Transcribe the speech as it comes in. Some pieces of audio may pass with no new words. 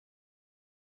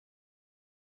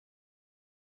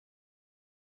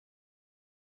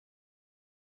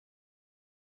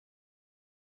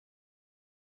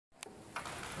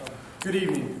Good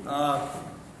evening.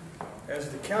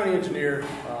 As the county engineer,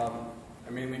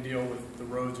 I mainly deal with the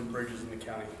roads and bridges in the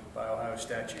county by Ohio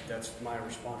statute. That's my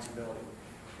responsibility.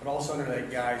 But also under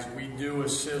that, guys, we do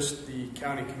assist the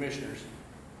county commissioners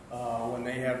when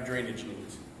they have drainage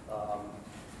needs.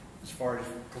 As far as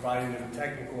providing them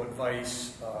technical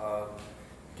advice,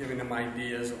 giving them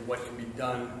ideas of what can be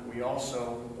done. We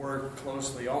also work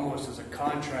closely, almost as a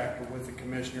contractor, with the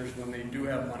commissioners when they do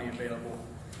have money available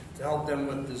to help them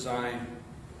with design,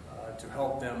 to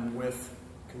help them with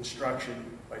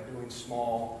construction by doing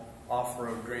small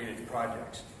off-road drainage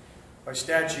projects. By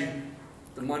statute,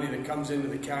 the money that comes into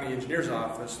the county engineer's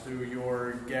office through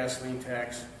your gasoline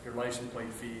tax, your license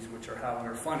plate fees, which are how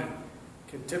we're funded,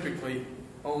 can typically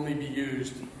only be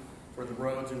used for the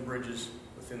roads and bridges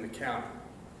within the county.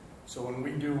 So when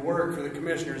we do work for the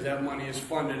commissioners, that money is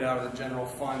funded out of the general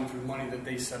fund through money that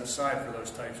they set aside for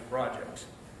those types of projects.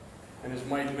 And as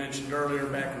Mike mentioned earlier,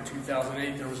 back in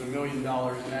 2008, there was $1 million,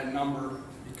 and that number,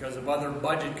 because of other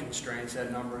budget constraints,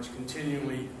 that number has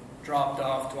continually dropped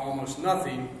off to almost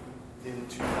nothing in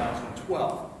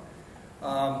 2012.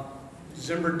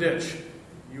 Zimber Ditch,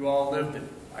 you all lived it.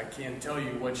 I can't tell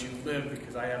you what you lived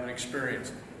because I haven't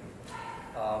experienced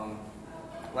it.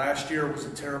 Last year was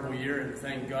a terrible year, and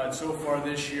thank God so far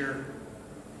this year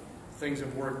things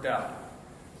have worked out.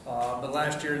 But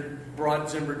last year brought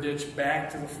Zimber Ditch back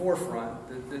to the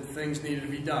forefront that things needed to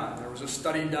be done. There was a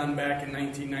study done back in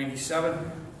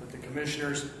 1997 with the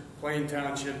commissioners, Plain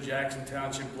Township, Jackson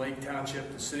Township, Lake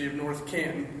Township, the city of North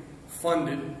Canton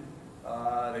funded.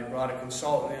 They brought a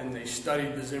consultant in, they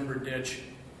studied the Zimber Ditch.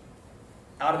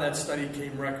 Out of that study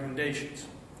came recommendations.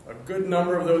 A good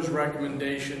number of those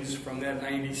recommendations from that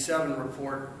 97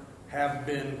 report have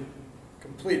been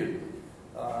completed.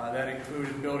 That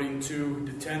included building 2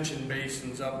 detention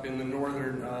basins up in the north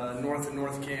of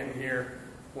North Canton here,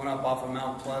 one up off of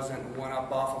Mount Pleasant and one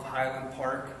up off of Highland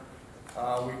Park.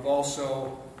 We've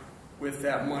also, with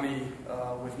that money,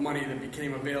 with money that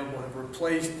became available, have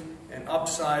replaced and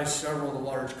upsized several of the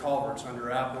large culverts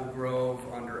under Apple Grove,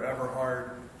 under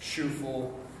Everhard,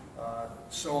 Schufel,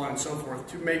 so on and so forth,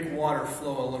 to make water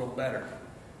flow a little better.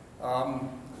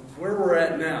 Where we're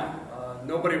at now,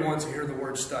 nobody wants to hear the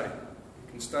word study.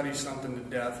 You can study something to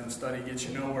death, and study gets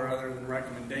you nowhere other than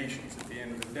recommendations at the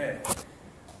end of the day.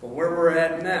 But where we're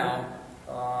at now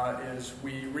is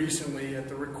we recently, at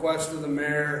the request of the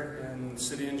mayor and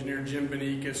city engineer Jim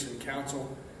Benikas and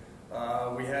council,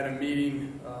 we had a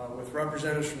meeting with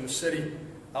representatives from the city,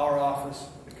 our office,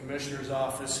 the commissioner's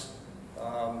office.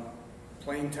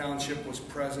 Plain Township was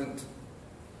present,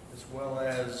 as well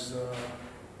as, I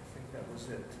think that was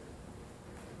it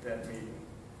at that meeting.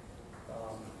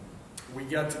 We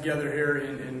got together here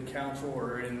in council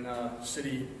or in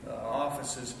city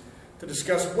offices to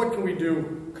discuss what can we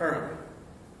do currently.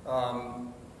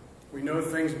 We know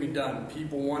things can be done.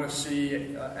 People want to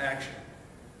see action.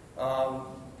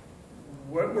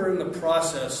 What we're in the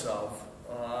process of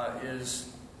is,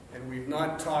 and we've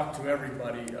not talked to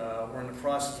everybody, we're in the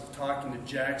process of talking to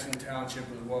Jackson Township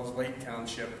as well as Lake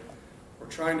Township. We're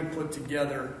trying to put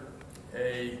together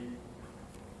a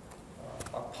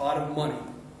pot of money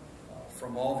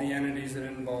from all the entities that are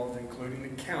involved, including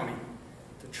the county,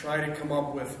 to try to come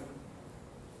up with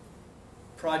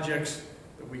projects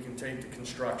that we can take to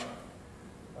construction.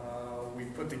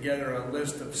 We've put together a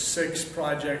list of 6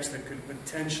 projects that could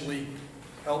potentially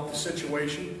help the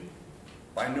situation.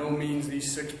 By no means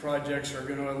these 6 projects are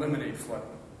going to eliminate flooding.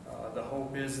 The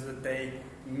hope is that they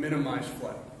minimize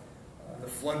flooding. The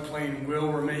floodplain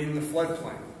will remain the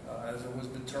floodplain, as it was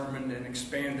determined and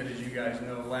expanded, as you guys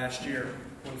know, last year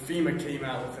when FEMA came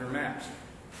out with their maps.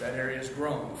 That area has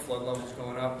grown. The flood level's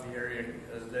going up. The area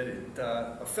that it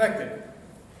affected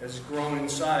has grown in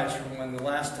size from when the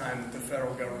last time that the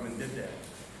federal government did that.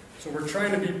 So we're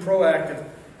trying to be proactive,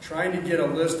 trying to get a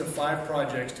list of 5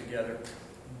 projects together,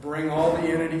 bring all the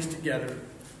entities together,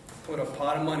 put a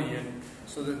pot of money in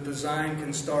so that design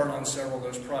can start on several of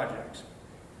those projects,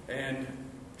 and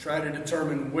try to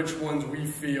determine which ones we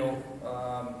feel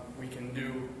we can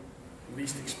do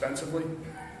least expensively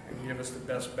and give us the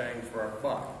best bang for our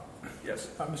buck. Yes?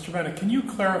 Mr. Bennett, can you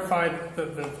clarify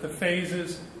the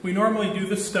phases? We normally do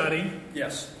the study.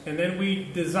 Yes. And then we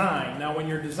design. Now when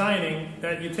you're designing,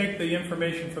 that you take the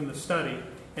information from the study,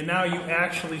 and now you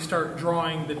actually start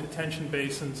drawing the detention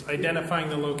basins, identifying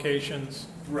the locations.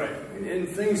 Right. And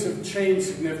things have changed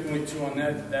significantly too on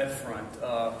that front.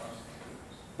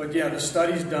 But yeah, the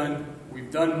study's done.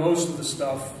 We've done most of the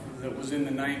stuff that was in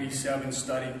the 97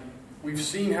 study. We've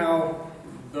seen how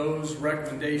those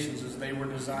recommendations, as they were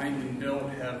designed and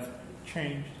built, have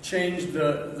changed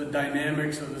the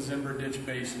dynamics of the Zimber Ditch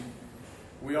Basin.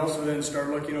 We also then start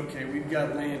looking, okay, we've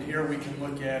got land here we can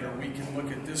look at, or we can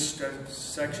look at this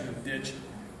section of ditch.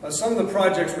 Some of the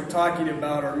projects we're talking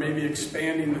about are maybe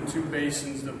expanding the two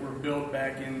basins that were built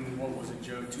back in, what was it,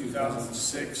 Joe,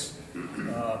 2006.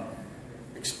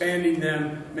 Expanding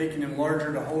them, making them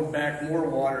larger to hold back more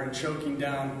water and choking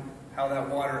down how that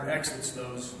water exits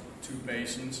those two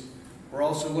basins. We're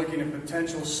also looking at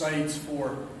potential sites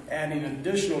for adding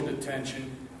additional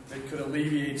detention that could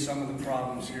alleviate some of the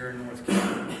problems here in North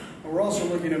Canton. But we're also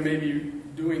looking at maybe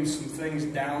doing some things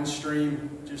downstream,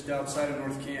 just outside of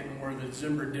North Canton, where the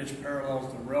Zimber ditch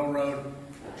parallels the railroad,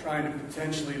 trying to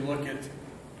potentially look at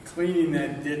cleaning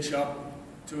that ditch up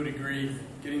to a degree,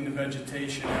 getting the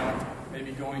vegetation out,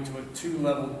 maybe going to a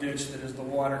two-level ditch that as the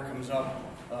water comes up,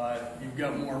 you've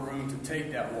got more room to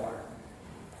take that water.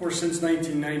 Of course, since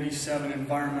 1997,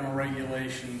 environmental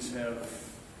regulations have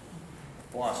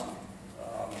blossomed.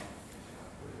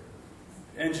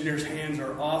 Engineers' hands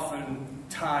are often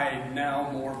tied now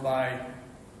more by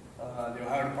the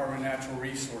Ohio Department of Natural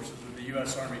Resources or the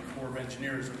U.S. Army Corps of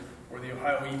Engineers or the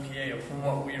Ohio EPA of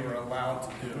what we are allowed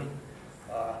to do.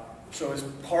 So as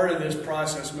part of this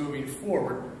process moving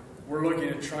forward, we're looking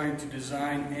at trying to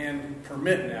design and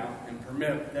permit now. And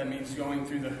permit, that means going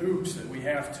through the hoops that we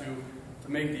have to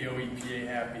make the OEPA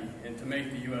happy and to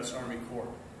make the U.S. Army Corps.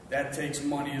 That takes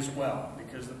money as well,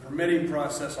 because the permitting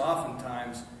process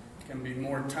oftentimes can be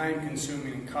more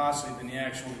time-consuming and costly than the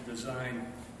actual design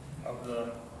of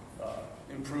the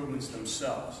improvements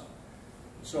themselves.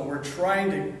 So we're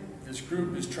trying to, this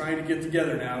group is trying to get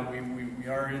together now. We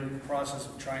are in the process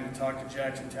of trying to talk to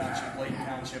Jackson Township, Lake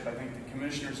Township. I think the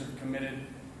commissioners have committed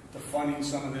to funding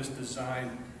some of this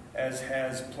design, as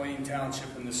has Plain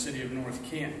Township and the city of North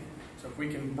Canton. So if we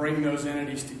can bring those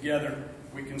entities together,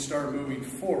 we can start moving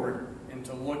forward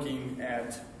into looking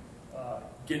at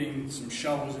getting some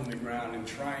shovels in the ground and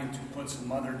trying to put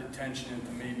some other detention in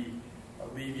to maybe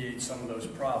alleviate some of those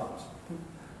problems.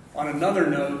 On another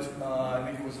note, I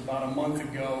think it was about a month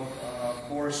ago,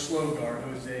 Boris Slogar,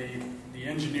 who is the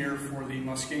engineer for the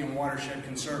Muskingum Watershed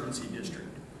Conservancy District,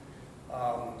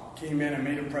 came in and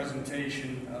made a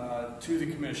presentation to the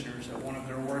commissioners at one of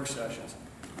their work sessions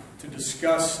to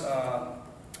discuss a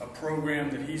program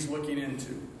that he's looking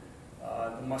into.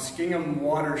 The Muskingum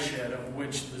watershed, of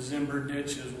which the Zimber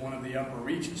ditch is one of the upper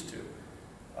reaches to,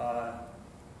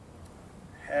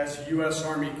 has U.S.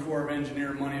 Army Corps of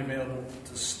Engineer money available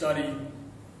to study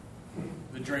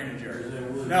the drainage area.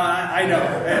 No, I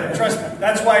know. Trust me.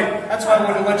 That's why I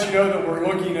wanted to let you know that we're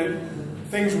looking at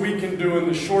things we can do in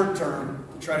the short term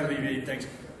to try to alleviate things.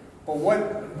 But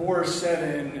what Boris said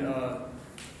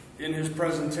in his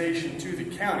presentation to the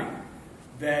county,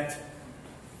 that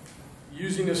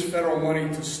using this federal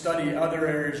money to study other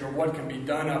areas or what can be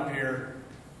done up here,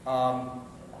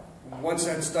 once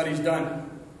that study's done,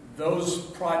 those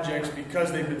projects,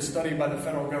 because they've been studied by the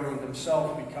federal government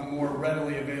themselves, become more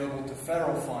readily available to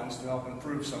federal funds to help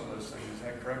improve some of those things. Is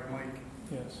that correct, Mike?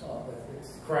 Yes.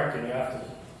 It's correct, and you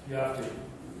have to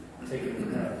take it into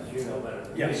account, as you know better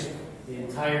than yes. me. The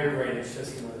entire drainage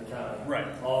system of the county, right,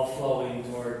 all flowing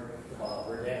toward the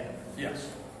Bolivar Dam. Yes.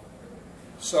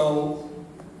 So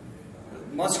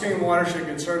Muskingum Watershed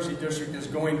Conservancy District is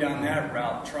going down that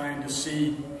route, trying to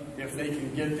see if they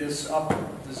can get this up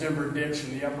the Zimber ditch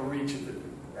and the upper reach of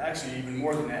actually even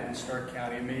more than that in Stark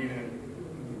County. It may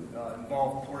even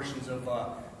involve portions of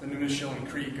the Nunishilling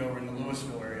Creek over in the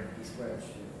Louisville area.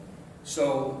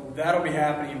 So that'll be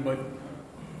happening, but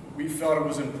we felt it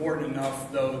was important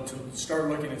enough, though, to start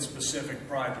looking at specific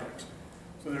projects.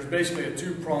 So there's basically a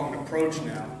two-pronged approach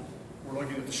now. We're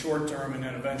looking at the short term and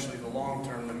then eventually the long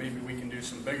term, that maybe we can do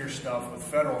some bigger stuff with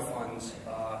federal funds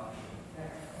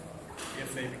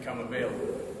if they become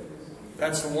available.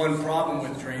 That's the one problem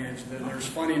with drainage, that there's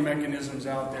funding mechanisms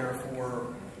out there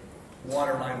for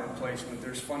water line replacement.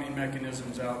 There's funding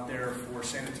mechanisms out there for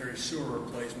sanitary sewer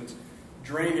replacements.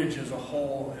 Drainage as a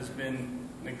whole has been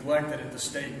neglected at the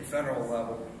state and federal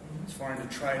level as far as to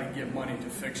try to get money to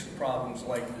fix problems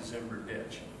like the Zimber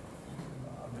ditch.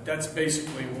 But that's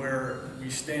basically where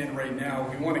we stand right now.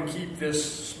 We want to keep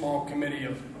this small committee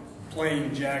of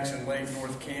Plain, Jackson, Lake,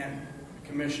 North Canton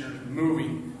commissioners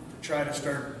moving to try to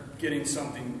start getting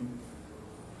something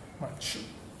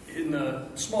in the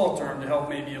small term to help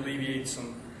maybe alleviate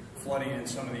some flooding in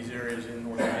some of these areas in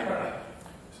North Canton.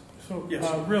 So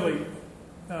yes. Really,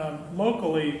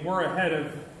 locally, we're ahead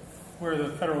of where the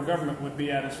federal government would be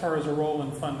at as far as a role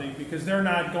in funding, because they're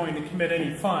not going to commit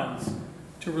any funds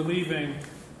to relieving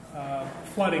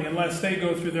flooding unless they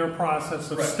go through their process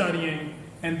of right. studying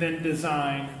and then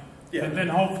design, yeah. and then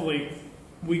hopefully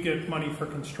we get money for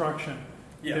construction.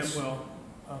 Yes. It will.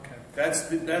 Okay.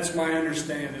 That's my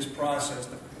understanding of this process.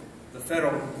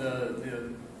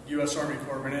 The U.S. Army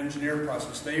Corps of Engineer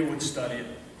process, they would study it.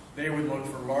 They would look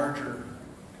for larger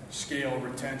scale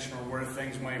retention or where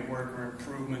things might work or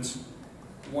improvements.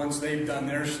 Once they've done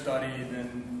their study,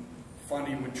 then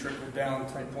funding would trickle down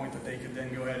to the point that they could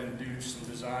then go ahead and do some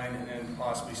design and then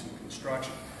possibly some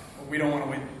construction. But we don't want to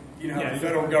wait. You know how the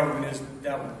federal government is,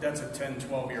 that's a 10,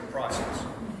 12-year process.